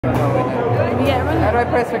How do I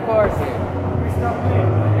press record here?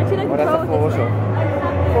 Oh, that's a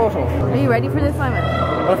photo. Are you ready for this, Simon?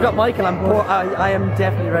 Well, I've got Michael. I am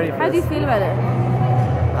definitely ready for How this. do you feel about it?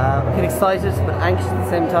 I'm getting excited but anxious at the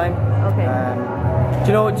same time. Okay. Do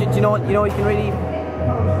you know what? You can really.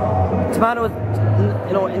 Tomatoes.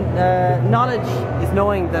 Knowledge is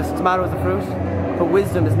knowing that tomato is a fruit, but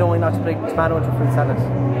wisdom is knowing not to put tomato into a fruit salad. Do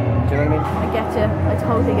you know what I mean? I get you. I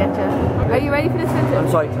totally get you. Are you ready for this, Vincent?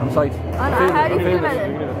 I'm psyched. How do you feel about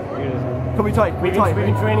it? Come be tight. We've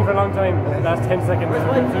been training for a long time. The last 10 seconds.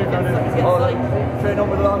 Train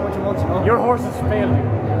over the long what you want. Your horse has failed you.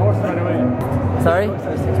 Your horse ran away. Sorry? Your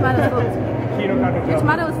tomato's fucked. Your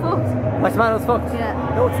tomato is fucked. My tomato's fucked?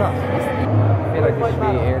 Yeah. No, it's not. I feel like this should be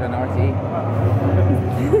aired on RT.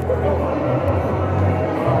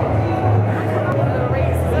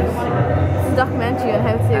 It's a documentary on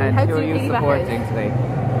how to And who are you piggyback supporting today?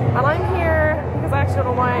 And I'm here because I actually don't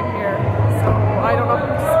know why I'm here. So I don't know who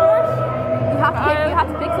to support. You have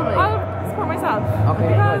to pick somebody. I'll support myself. Okay,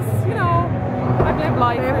 Because, you know, I've lived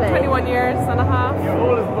life for 21 years and a half. You're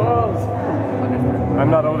old as balls. I'm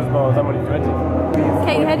not old as balls, I'm only 20.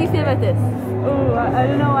 Kate, how do you feel about this? Oh, I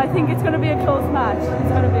don't know. I think it's going to be a close match. It's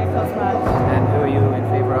going to be a close match. And who are you in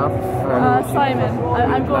favour of? Simon.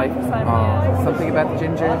 I'm going for Simon. Yeah. Something about the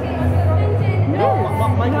ginger? It is.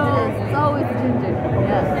 It's always the ginger.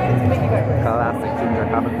 Yeah. It's Piggyback. Classic ginger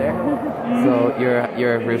habit there. So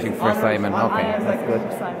you're rooting for Simon. Okay, that's good.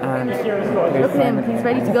 And Look at him. He's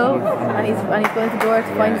ready to go, and he's going to the door to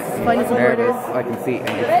find his supporters. I can see.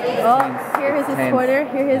 Oh, here is his supporter.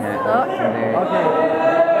 Here is. Very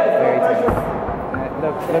tense.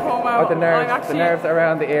 Look at the nerves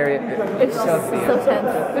around the area. It's so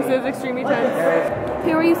tense. This is extremely tense.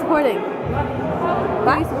 Who are you supporting? Who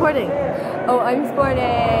are you supporting? Oh, I'm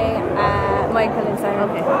supporting Michael and Simon.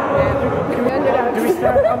 Okay. Do we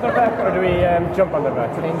start on their back or do we jump on their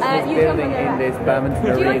back? You jump building on their in back. this badminton Do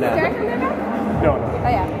you want to arena. start on their back? No. Oh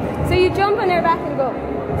yeah. So you jump on their back and go.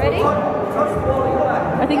 Ready? I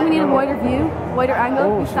think we need a wider view, wider angle.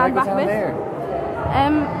 Oh, You should I stand go back a down bit. there?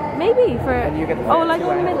 Maybe for. And you get the Oh, like two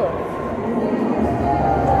in the angles. middle.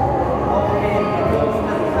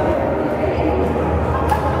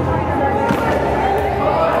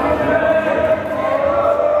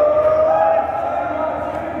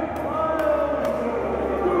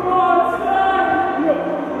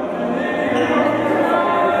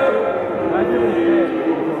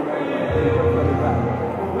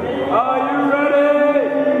 Are you ready?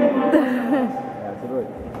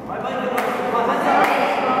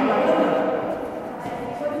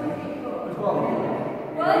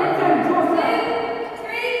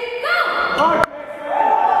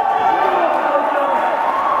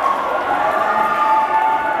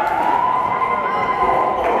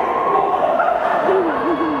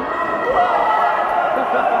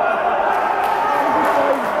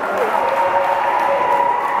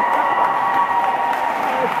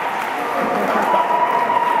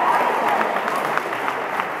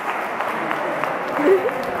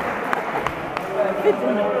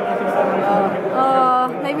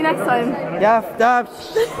 Maybe next time. Yeah,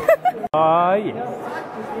 yes. How do you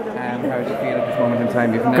feel at this moment in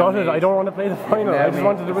time? You've Got it, I don't want to play the final. I just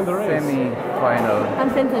wanted to win the race. Semi-final.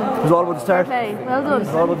 And Finton. it was all about the start. Okay, well done. It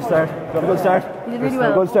was all about the start. Got a good start. You did really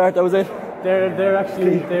well. Good start, that was it. Their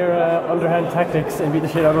underhand tactics and beat the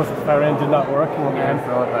shit out of us at the far end did not work.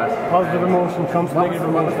 Positive emotion trumps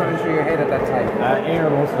negative What was emotion. going through your head at that time? Air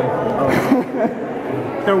mostly.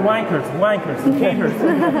 They're wankers, kickers.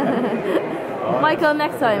 Michael,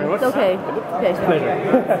 next time. It's okay. Okay.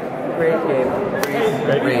 Great game.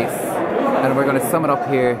 Great race. And we're going to sum it up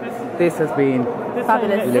here. This has been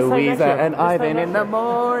Fabulous. Louisa and Ivan in the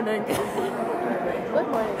morning. Good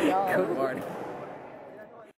morning, y'all. Good morning.